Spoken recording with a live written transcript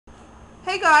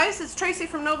Hey guys, it's Tracy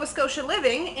from Nova Scotia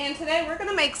Living, and today we're going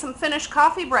to make some Finnish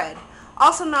coffee bread,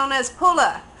 also known as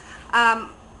Pulla. A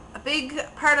big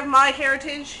part of my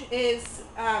heritage is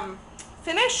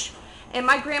Finnish, and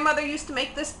my grandmother used to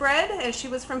make this bread, and she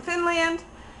was from Finland,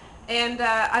 and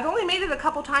I've only made it a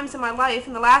couple times in my life,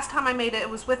 and the last time I made it, it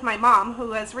was with my mom,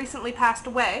 who has recently passed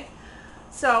away.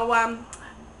 So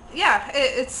yeah,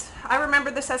 I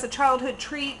remember this as a childhood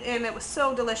treat, and it was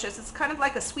so delicious. It's kind of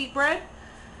like a sweet bread.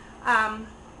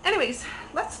 Anyways,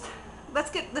 let's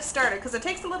get this started, because it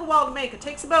takes a little while to make. It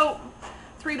takes about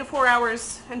 3 to 4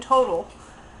 hours in total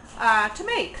to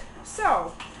make.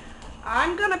 So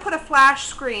I'm gonna put a flash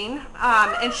screen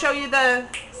and show you the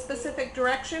specific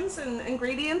directions and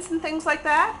ingredients and things like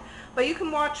that, but you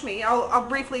can watch me. I'll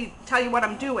briefly tell you what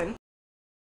I'm doing.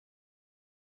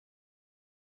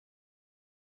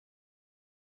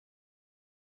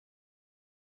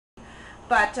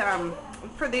 But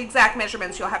for the exact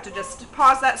measurements, you'll have to just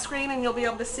pause that screen and you'll be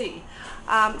able to see.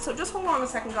 So just hold on a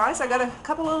second, guys. I got a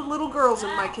couple of little girls in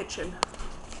my kitchen.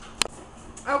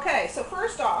 Okay, so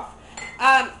first off,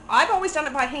 I've always done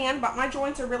it by hand, but my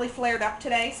joints are really flared up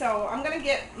today, so I'm going to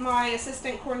get my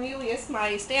assistant Cornelius,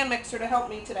 my stand mixer, to help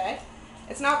me today.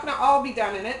 It's not going to all be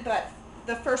done in it, but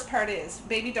the first part is.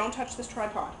 Baby, don't touch this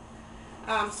tripod.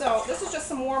 So this is just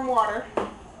some warm water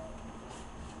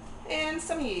and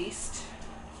some yeast.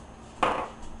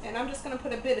 And I'm just going to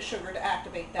put a bit of sugar to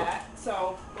activate that.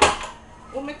 So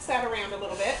we'll mix that around a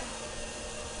little bit.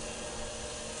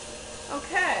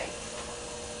 Okay.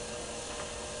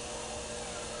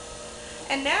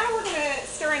 And now we're going to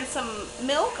stir in some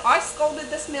milk. I scalded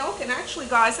this milk, and actually,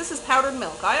 guys, this is powdered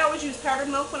milk. I always use powdered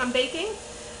milk when I'm baking.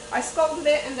 I scalded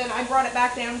it, and then I brought it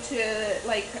back down to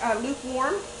like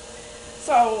lukewarm.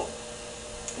 So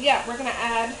yeah, we're going to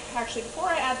add, actually before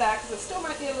I add that, because it still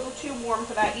might be a little too warm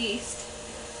for that yeast,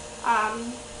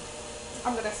 I'm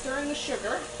going to stir in the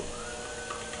sugar.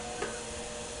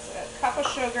 So a cup of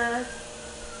sugar.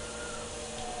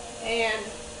 And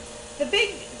the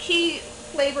big key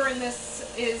flavor in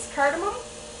this is cardamom.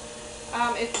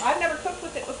 I've never cooked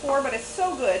with it before, but it's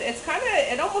so good. It's kind of,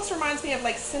 it almost reminds me of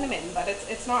like cinnamon, but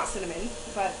it's not cinnamon.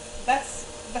 But that's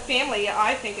the family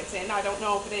I think it's in. I don't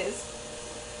know if it is.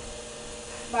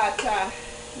 But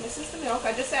this is the milk.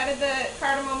 I just added the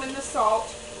cardamom and the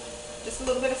salt, just a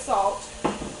little bit of salt.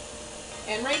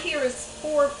 And right here is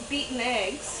 4 beaten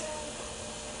eggs.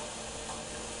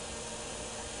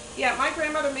 Yeah, my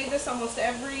grandmother made this almost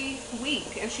every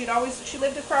week, and she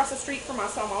lived across the street from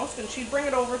us almost, and she'd bring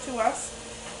it over to us.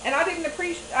 And I didn't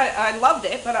appreciate, I loved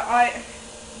it, but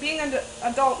being an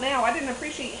adult now, I didn't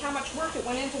appreciate how much work it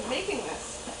went into making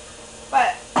this.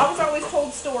 But I was always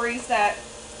told stories that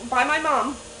by my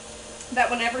mom, that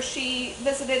whenever she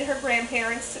visited her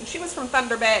grandparents, and she was from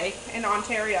Thunder Bay in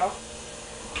Ontario,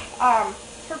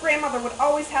 her grandmother would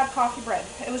always have coffee bread.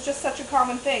 It was just such a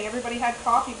common thing. Everybody had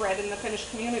coffee bread in the Finnish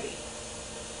community.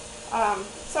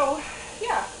 So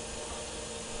yeah,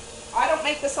 I don't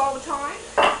make this all the time,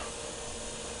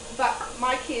 but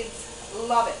my kids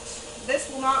love it.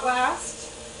 This will not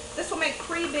last. This will make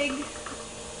pretty big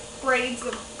braids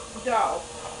of dough.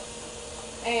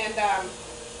 And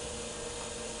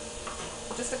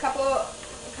just a couple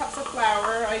of cups of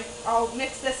flour. I'll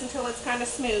mix this until it's kind of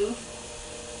smooth.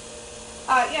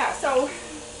 Yeah, so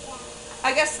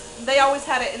I guess they always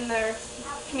had it in their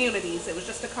communities. It was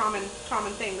just a common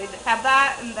thing. They'd have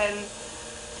that, and then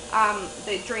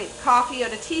they'd drink coffee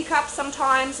out of teacups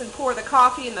sometimes and pour the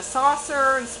coffee in the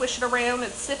saucer and swish it around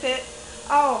and sip it.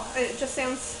 Oh, it just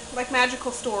sounds like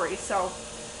magical stories. So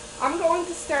I'm going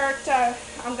to start,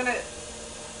 I'm going to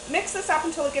mix this up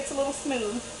until it gets a little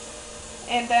smooth,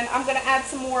 and then I'm going to add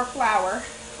some more flour,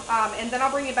 and then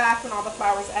I'll bring you back when all the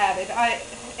flour's added.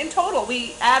 In total,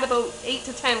 we add about 8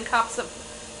 to 10 cups of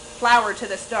flour to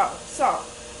this dough. So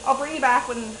I'll bring you back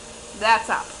when that's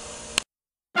up.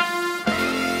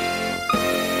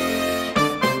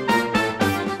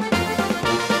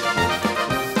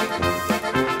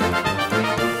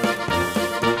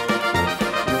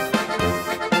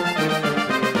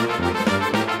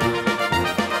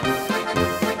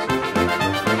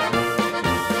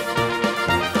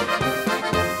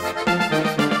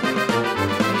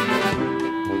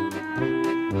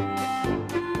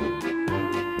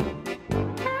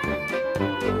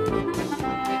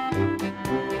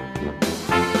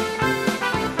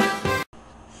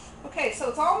 So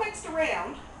it's all mixed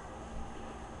around,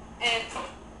 and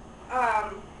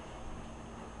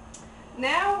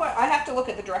now I have to look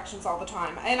at the directions all the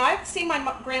time. And I've seen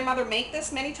my grandmother make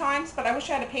this many times, but I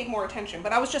wish I had paid more attention.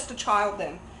 But I was just a child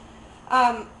then.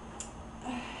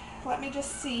 Let me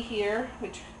just see here.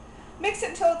 Mix it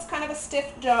until it's kind of a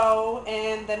stiff dough,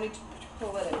 and then we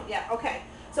pull it in. Yeah, okay.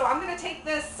 So I'm going to take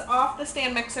this off the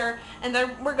stand mixer, and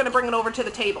then we're going to bring it over to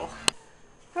the table.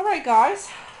 All right, guys.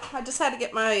 I just had to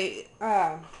get my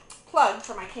plug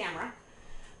for my camera.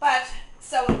 But,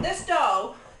 so this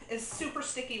dough is super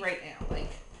sticky right now.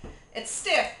 Like, it's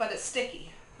stiff, but it's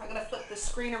sticky. I'm going to flip this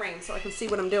screen around so I can see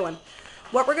what I'm doing.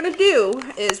 What we're going to do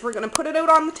is we're going to put it out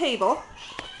on the table,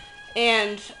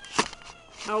 and,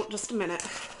 oh, just a minute.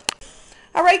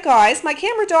 All right, guys, my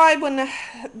camera died when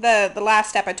the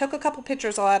last step. I took a couple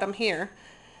pictures. I'll add them here.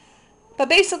 But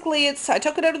basically, I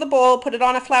took it out of the bowl, put it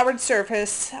on a floured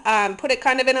surface, put it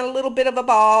kind of in a little bit of a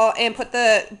ball, and put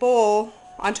the bowl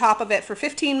on top of it for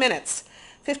 15 minutes.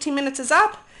 15 minutes is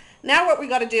up. Now what we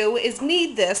got to do is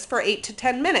knead this for 8 to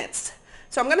 10 minutes.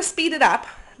 So I'm going to speed it up,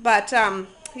 but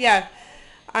yeah,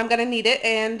 I'm going to knead it,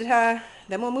 and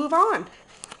then we'll move on.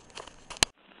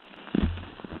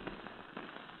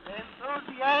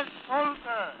 Enthusiast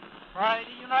Polka by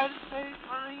the United States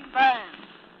Marine Band.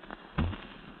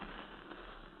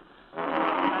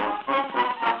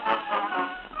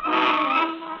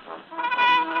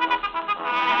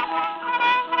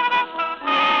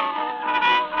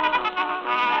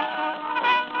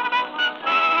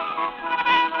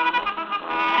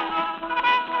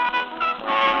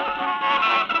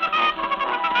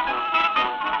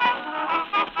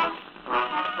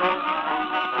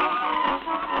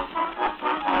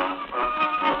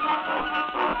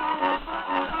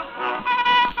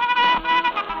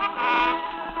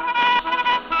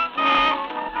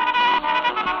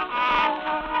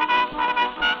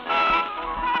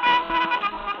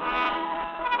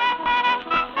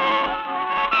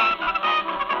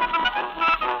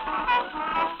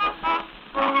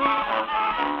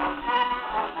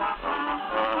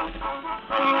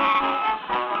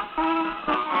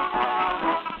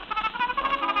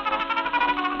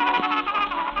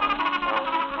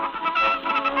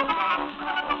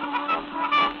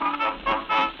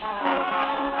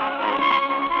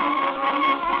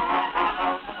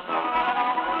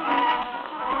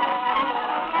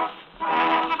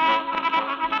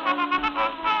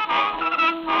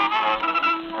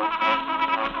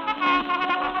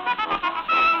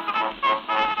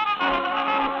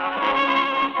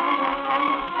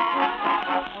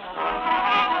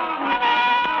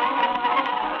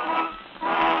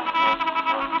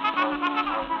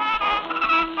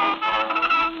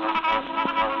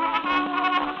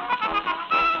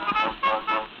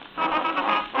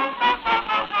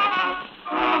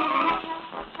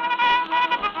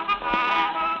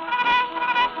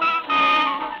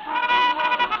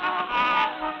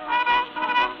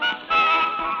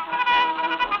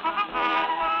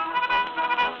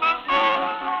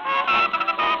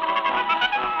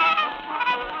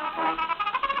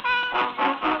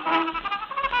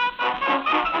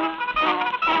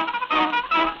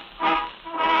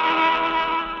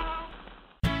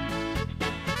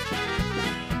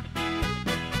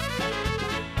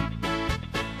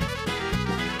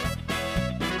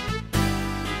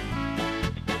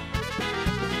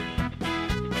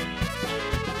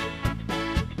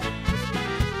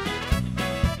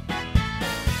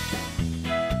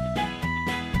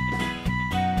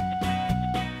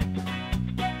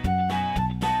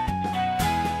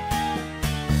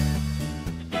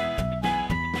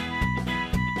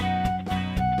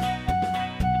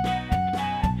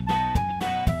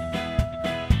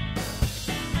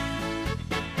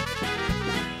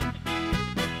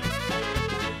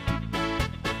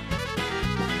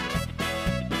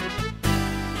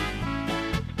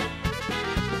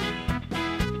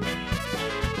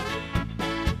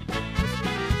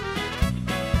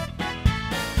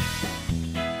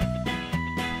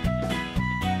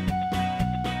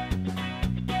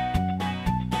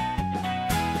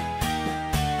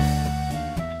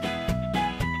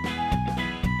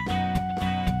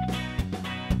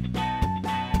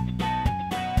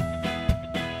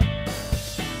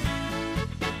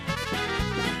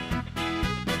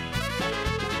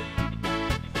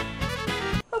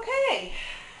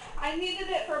 I kneaded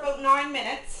it for about 9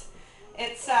 minutes.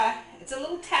 It's a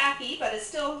little tacky, but it's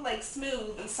still like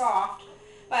smooth and soft.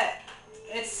 But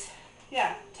it's,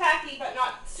 yeah, tacky but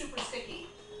not super sticky.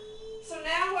 So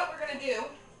now what we're going to do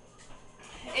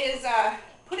is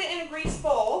put it in a grease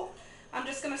bowl. I'm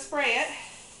just going to spray it.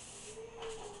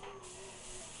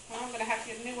 Oh, I'm going to have to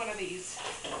get a new one of these.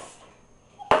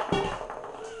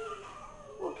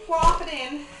 We'll plop it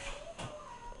in.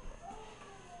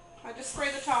 I just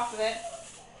spray the top of it.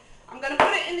 I'm going to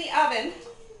put it in the oven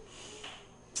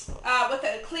with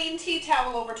a clean tea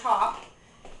towel over top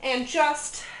and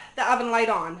just the oven light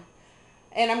on.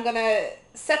 And I'm going to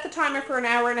set the timer for an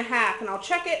hour and a half, and I'll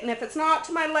check it, and if it's not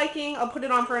to my liking, I'll put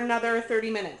it on for another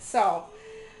 30 minutes. So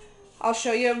I'll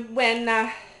show you when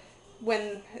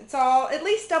it's all at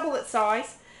least double its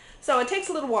size. So it takes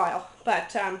a little while,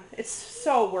 but it's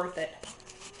so worth it.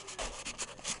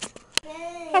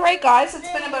 Alright guys,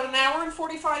 it's been about an hour and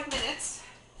 45 minutes.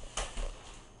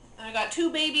 I got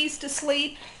 2 babies to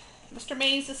sleep. Mr.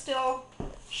 Mays is still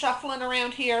shuffling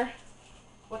around here.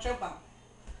 Watch out, Bob.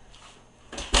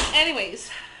 Anyways,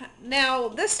 now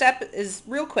this step is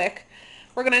real quick.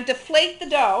 We're going to deflate the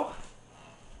dough.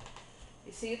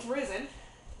 You see it's risen.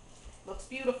 Looks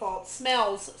beautiful. It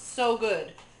smells so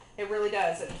good. It really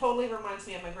does. It totally reminds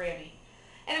me of my granny.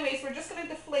 Anyways, we're just going to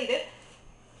deflate it.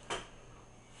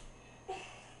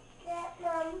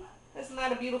 Isn't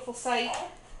that a beautiful sight?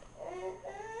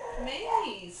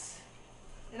 Maze.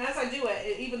 And as I do it,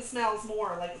 it even smells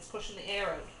more like it's pushing the air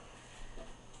out.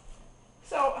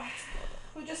 So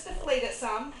we just deflate it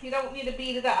some. You don't need to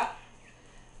beat it up,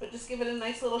 but just give it a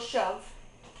nice little shove.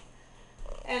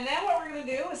 And then what we're going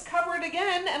to do is cover it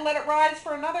again and let it rise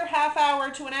for another half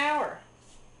hour to an hour.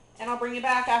 And I'll bring you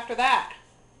back after that.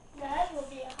 That will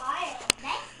be higher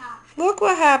next time. Look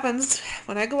what happens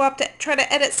when I go up to try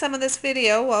to edit some of this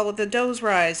video while the dough's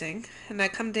rising. And I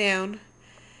come down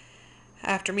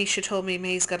after Misha told me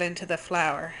Maze got into the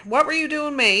flour. What were you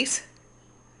doing, Maze?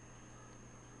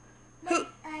 Who?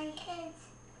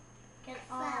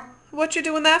 What you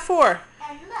doing that for?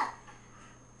 And look.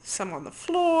 Some on the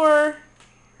floor.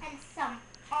 And some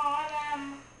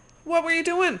on What were you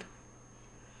doing?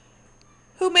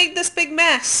 Who made this big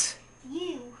mess?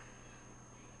 you.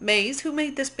 Maze, who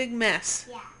made this big mess?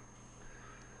 Yeah.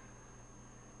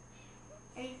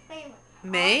 And his favorite.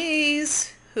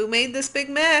 Maze, who made this big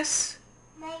mess?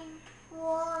 Mine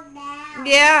for now.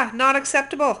 Yeah, not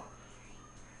acceptable.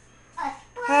 A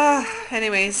spoon.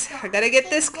 Anyways, I gotta get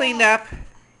this cleaned up.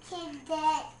 Kid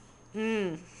that.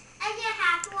 Mm. And you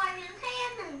have to wash his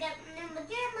hands and get new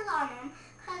pajamas on him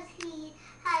because he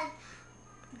has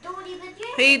dirty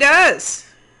pajamas. He does.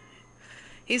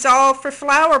 He's all for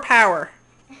flour power.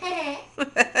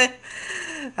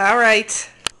 Alright.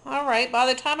 Alright, by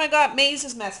the time I got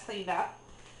Maze's mess cleaned up,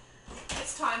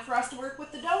 it's time for us to work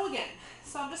with the dough again.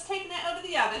 So I'm just taking it out of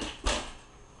the oven.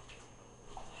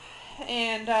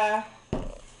 And,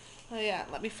 oh yeah,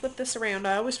 let me flip this around.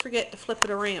 I always forget to flip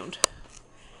it around.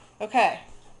 Okay.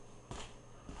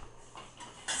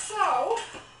 So,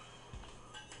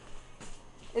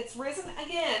 it's risen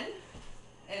again.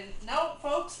 And no,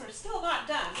 folks, we're still not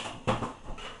done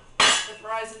with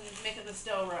rising, making this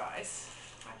dough rise.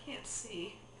 I can't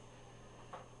see.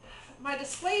 My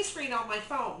display screen on my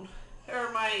phone,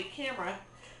 or my camera,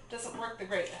 doesn't work the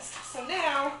greatest. So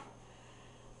now,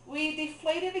 we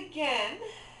deflate it again.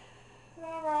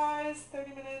 That'll rise, 30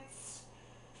 minutes.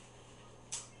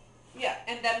 Yeah,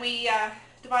 and then we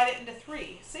divide it into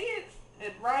 3. See,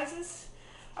 it rises.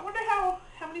 I wonder how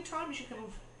many times you can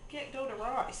get dough to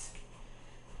rise.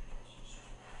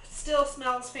 Still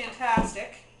smells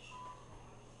fantastic.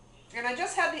 And I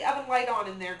just had the oven light on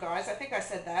in there, guys. I think I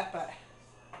said that, but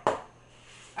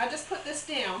I just put this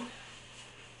down.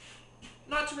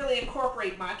 Not to really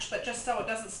incorporate much, but just so it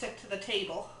doesn't stick to the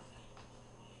table.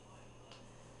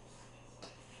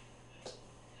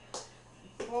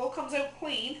 The bowl comes out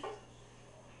clean.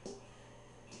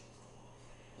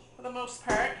 For the most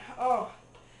part. Oh,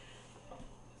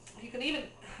 you can even,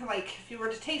 like, if you were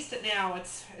to taste it now,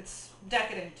 it's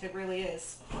decadent. It really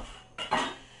is.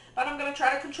 But I'm going to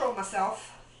try to control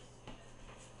myself.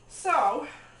 So,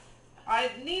 I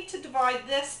need to divide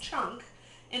this chunk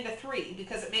into 3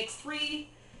 because it makes three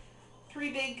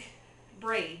big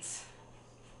braids.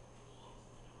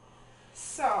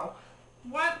 So,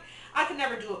 I can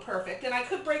never do it perfect, and I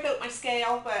could break out my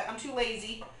scale, but I'm too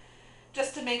lazy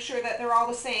just to make sure that they're all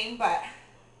the same. But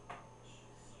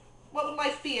what would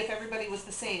life be if everybody was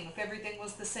the same, if everything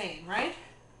was the same, right?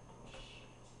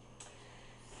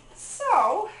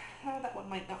 So, that one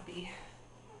might not be.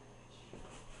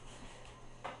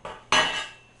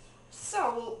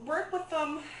 So, we'll work with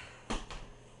them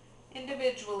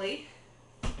individually.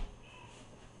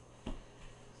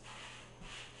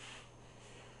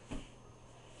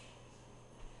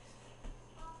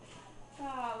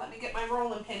 Let me get my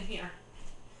rolling pin here.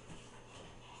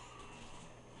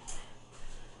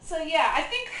 So yeah, I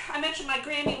think I mentioned my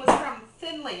granny was from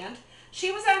Finland.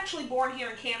 She was actually born here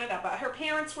in Canada, but her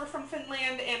parents were from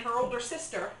Finland and her older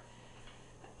sister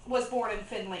was born in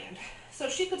Finland. So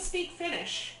she could speak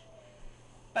Finnish,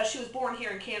 but she was born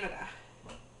here in Canada.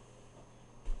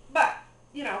 But,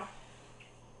 you know,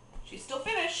 she's still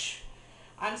Finnish.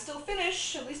 I'm still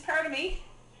Finnish, at least part of me.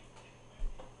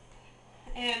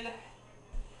 And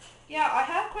yeah, I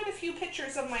have quite a few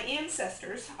pictures of my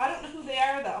ancestors. I don't know who they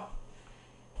are though.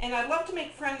 And I'd love to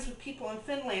make friends with people in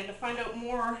Finland to find out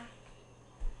more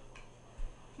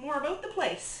about the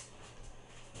place.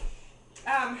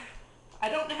 I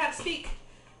don't know how to speak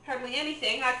hardly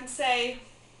anything. I can say,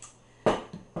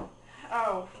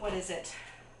 oh, what is it?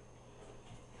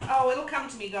 Oh, it'll come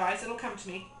to me, guys. It'll come to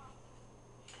me.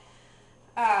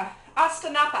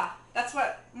 Astanapa. That's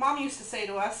what Mom used to say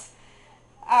to us.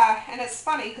 And it's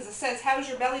funny because it says, how's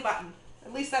your belly button?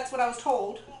 At least that's what I was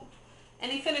told.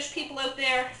 Any Finnish people out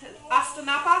there?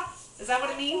 Astanapa? Is that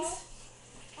what it means?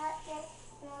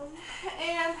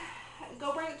 And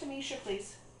go bring it to Misha,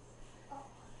 please.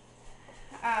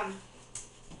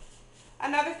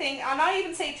 Another thing, and I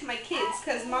even say it to my kids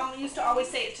because Mom used to always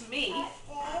say it to me.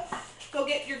 Go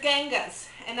get your gangas,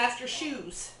 and that's your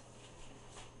shoes.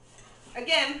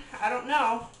 Again, I don't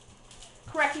know.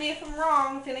 Correct me if I'm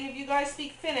wrong, if any of you guys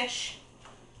speak Finnish.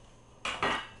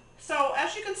 So,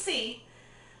 as you can see,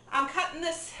 I'm cutting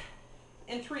this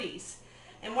in threes.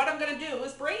 And what I'm going to do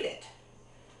is braid it.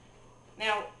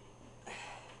 Now,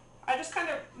 I just kind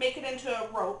of make it into a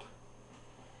rope.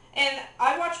 And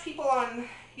I watch people on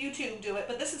YouTube do it,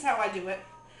 but this is how I do it.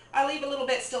 I leave a little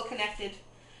bit still connected.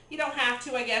 You don't have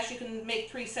to, I guess. You can make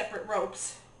 3 separate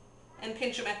ropes and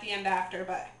pinch them at the end after,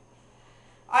 but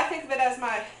I think of it as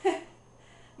my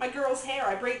my girl's hair.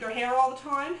 I braid their hair all the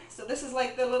time. So this is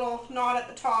like the little knot at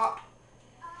the top,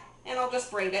 and I'll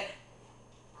just braid it.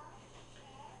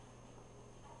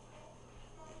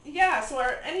 Yeah, so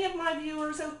are any of my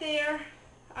viewers out there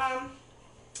have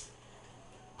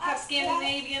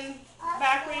Scandinavian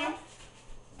background?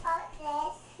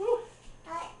 Whew.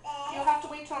 You'll have to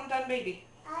wait till I'm done, baby.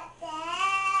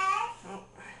 Oh,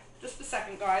 just a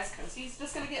second, guys, because he's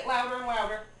just going to get louder and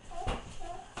louder.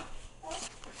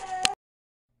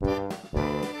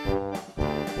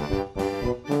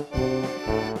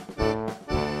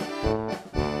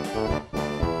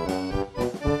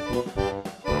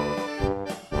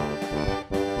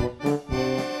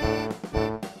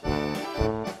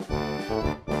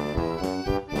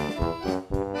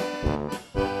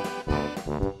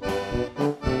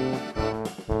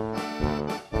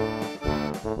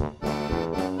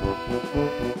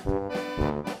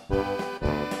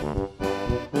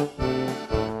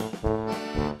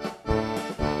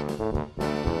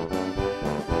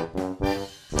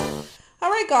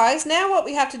 Guys, now what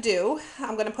we have to do,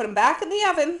 I'm going to put them back in the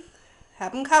oven,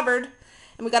 have them covered,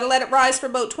 and we got to let it rise for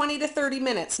about 20 to 30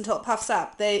 minutes until it puffs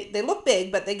up. They look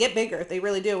big, but they get bigger. They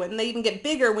really do, and they even get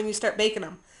bigger when you start baking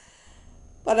them.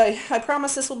 But I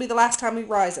promise this will be the last time we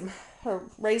rise them, or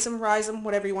rise them,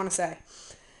 whatever you want to say.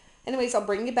 Anyways, I'll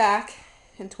bring you back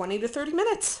in 20 to 30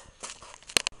 minutes.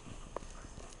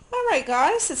 Alright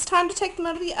guys, it's time to take them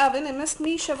out of the oven, and Miss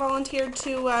Misha volunteered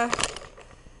to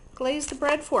glaze the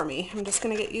bread for me. I'm just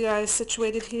going to get you guys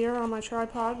situated here on my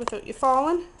tripod without you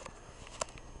falling.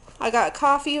 I got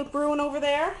coffee brewing over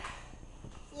there.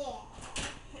 Yeah.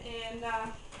 And,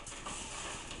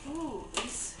 ooh,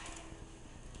 these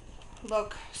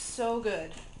look so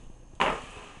good.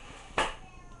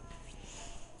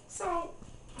 So,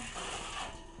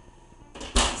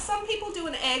 some people do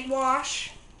an egg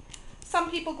wash. Some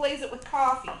people glaze it with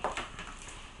coffee.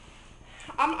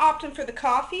 I'm opting for the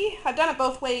coffee. I've done it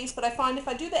both ways, but I find if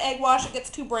I do the egg wash, it gets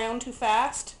too brown too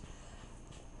fast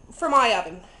for my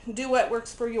oven. Do what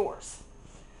works for yours.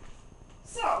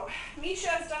 So, Misha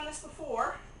has done this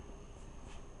before,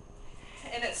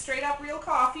 and it's straight up real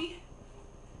coffee.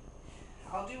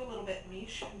 I'll do a little bit,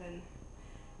 Misha, and then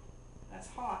that's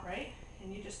hot, right?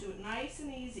 And you just do it nice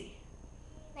and easy.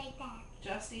 Like that.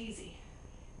 Just easy.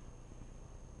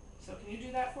 So can you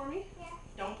do that for me? Yeah.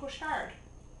 Don't push hard.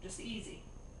 Just easy.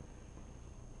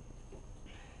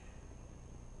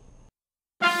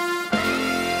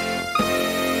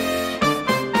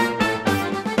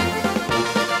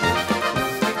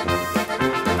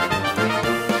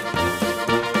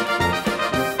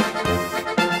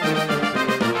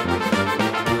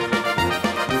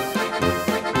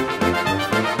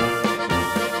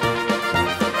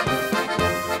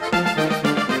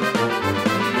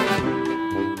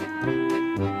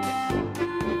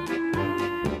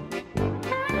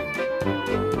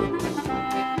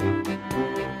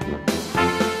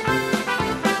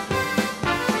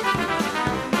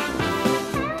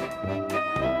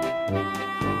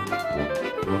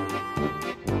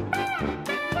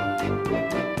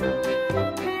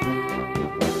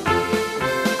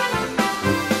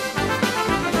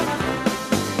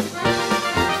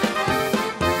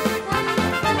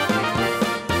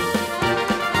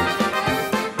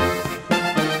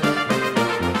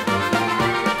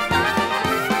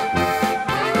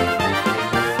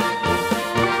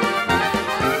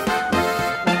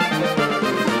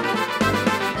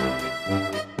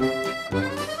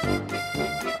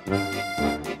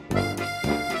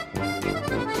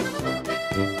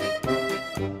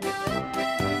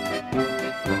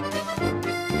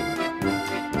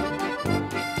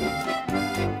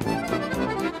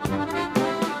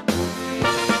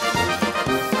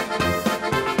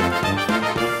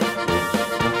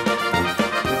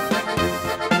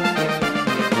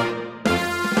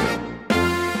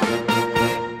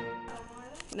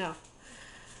 No.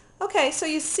 Okay, so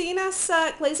you've seen us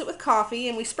glaze it with coffee,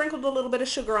 and we sprinkled a little bit of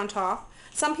sugar on top.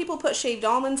 Some people put shaved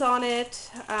almonds on it.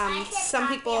 Some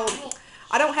people,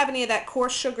 I don't have any of that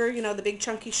coarse sugar, you know, the big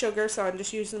chunky sugar, so I'm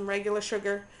just using regular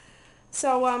sugar.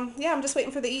 So yeah, I'm just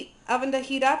waiting for the oven to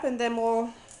heat up, and then we'll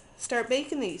start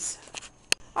baking these.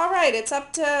 All right, it's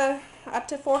up to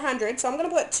 400, so I'm going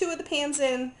to put 2 of the pans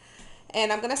in,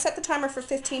 and I'm going to set the timer for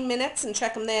 15 minutes and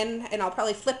check them then, and I'll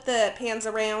probably flip the pans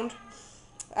around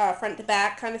front to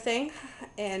back kind of thing,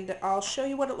 and I'll show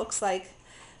you what it looks like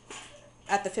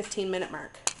at the 15-minute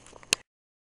mark.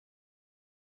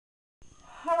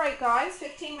 Alright guys,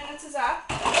 15 minutes is up.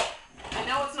 I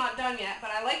know it's not done yet,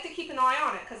 but I like to keep an eye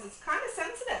on it because it's kind of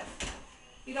sensitive.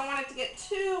 You don't want it to get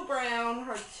too brown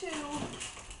or too...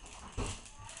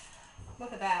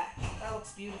 Look at that. That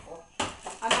looks beautiful.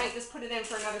 I might just put it in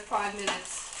for another 5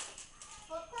 minutes.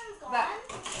 What one's gone?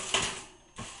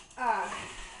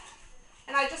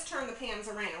 And I just turn the pans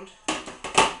around.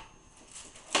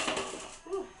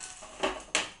 Ooh.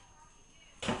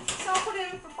 So I'll put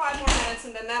it in for 5 more minutes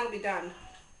and then that'll be done.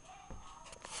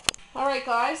 Alright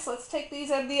guys, let's take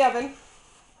these out of the oven.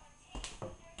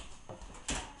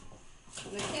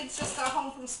 And the kids just got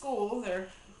home from school. They're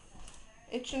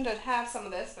itching to have some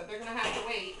of this, but they're going to have to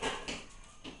wait.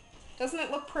 Doesn't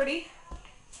it look pretty?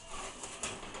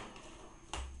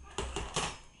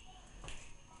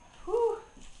 Whew.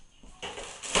 I'm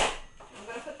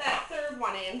going to put that third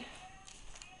one in.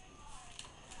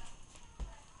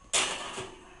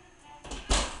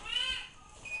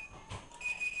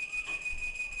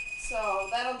 So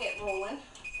that'll get rolling.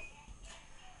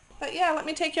 But yeah, let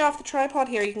me take you off the tripod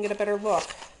here. You can get a better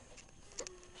look.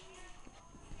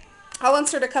 I'll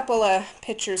insert a couple of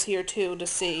pictures here too to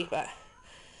see, but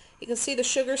you can see the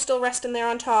sugar still resting there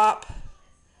on top.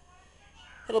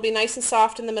 It'll be nice and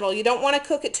soft in the middle. You don't want to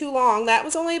cook it too long. That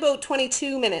was only about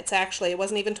 22 minutes actually. It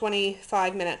wasn't even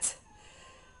 25 minutes.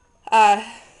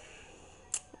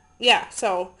 Yeah,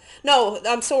 so, no,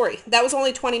 I'm sorry. That was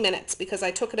only 20 minutes because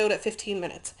I took it out at 15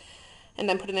 minutes and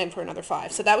then put it in for another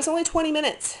 5. So that was only 20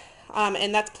 minutes.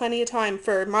 And that's plenty of time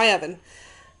for my oven.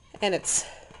 And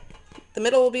the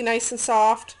middle will be nice and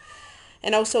soft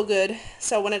and oh so good.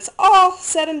 So when it's all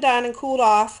said and done and cooled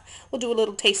off, we'll do a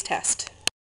little taste test.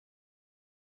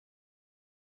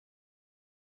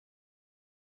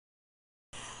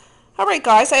 Alright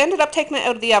guys, I ended up taking it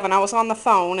out of the oven. I was on the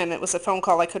phone and it was a phone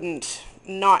call I couldn't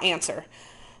not answer.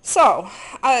 So,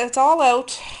 it's all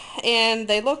out and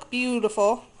they look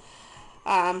beautiful.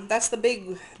 That's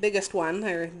the biggest one,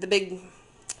 or the big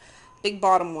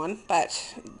bottom one,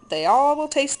 but they all will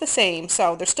taste the same.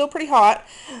 So they're still pretty hot.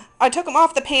 I took them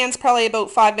off the pans probably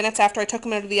about 5 minutes after I took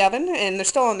them out of the oven, and they're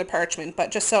still on the parchment,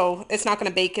 but just so it's not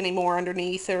going to bake anymore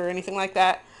underneath or anything like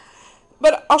that.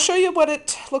 But I'll show you what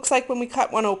it looks like when we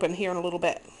cut one open here in a little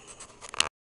bit.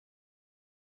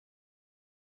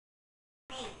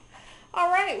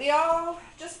 Alright, we all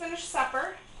just finished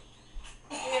supper.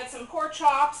 We had some pork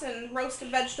chops and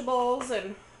roasted vegetables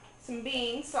and some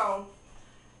beans, so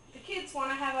the kids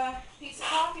want to have a piece of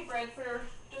coffee bread for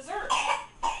dessert.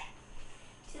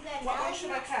 What one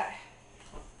should I cut?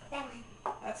 That one.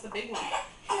 That's the big one.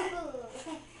 I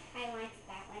like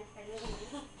that one for me.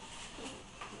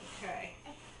 Okay.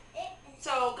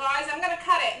 So guys, I'm going to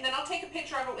cut it and then I'll take a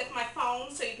picture of it with my phone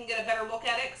so you can get a better look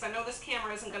at it, because I know this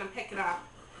camera isn't going to pick it up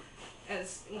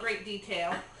as in great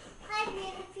detail. Hi,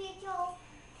 beautiful.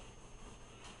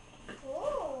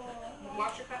 Oh.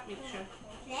 Watch your cut, Misha. Can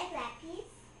I have that piece?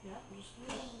 Yeah, I'm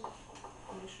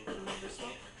just going to this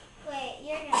one. Wait,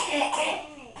 you're going to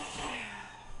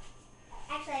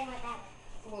Actually, I want that one.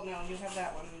 Well, no, you have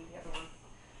that one and the other one.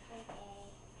 Okay.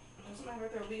 Doesn't matter,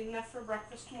 there'll be enough for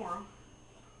breakfast tomorrow.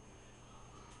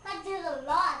 But there's a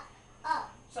lot. Oh.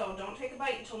 So don't take a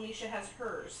bite until Misha has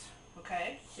hers,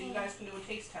 okay? So you guys can do a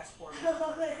taste test for me.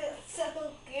 Oh, it's so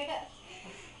good. I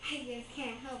just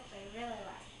can't help but really want to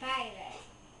try it.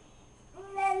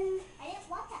 I didn't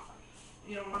want that one.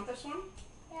 You don't want this one?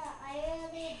 Yeah, I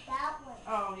really need that one.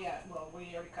 Oh, yeah, well,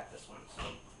 we already cut this one, so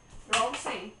they're all the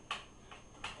same.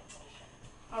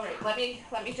 All right, let me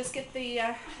just get the,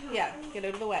 yeah, get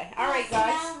out of the way. All right,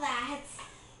 guys. Smell that.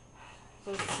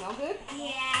 Does it smell good?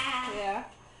 Yeah. Yeah.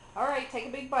 All right, take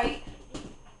a big bite.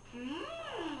 Mmm.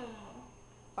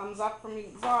 Thumbs up from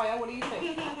Zaya. What do you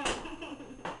think?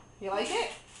 You like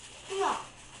it? No.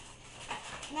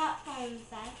 Not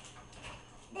thumbs up.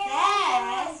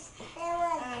 Best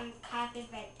coffee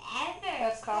bread ever.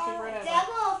 Best coffee bread ever.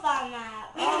 Double thumb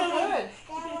up. Oh, good.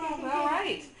 All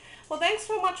right. Well, thanks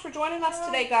so much for joining us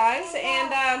today, guys.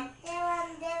 And,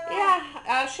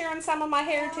 yeah, sharing some of my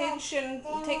heritage and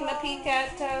taking a peek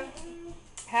at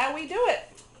how we do it.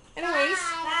 Anyways,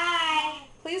 Bye.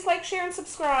 please like, share, and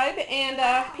subscribe.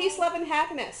 And peace, love, and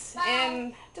happiness. Bye.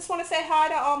 And just want to say hi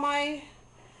to all my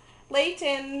late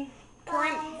and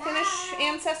current Finnish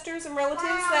ancestors and relatives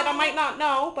that I might not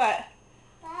know. But,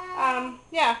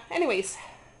 yeah, anyways,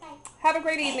 have a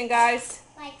great evening, guys.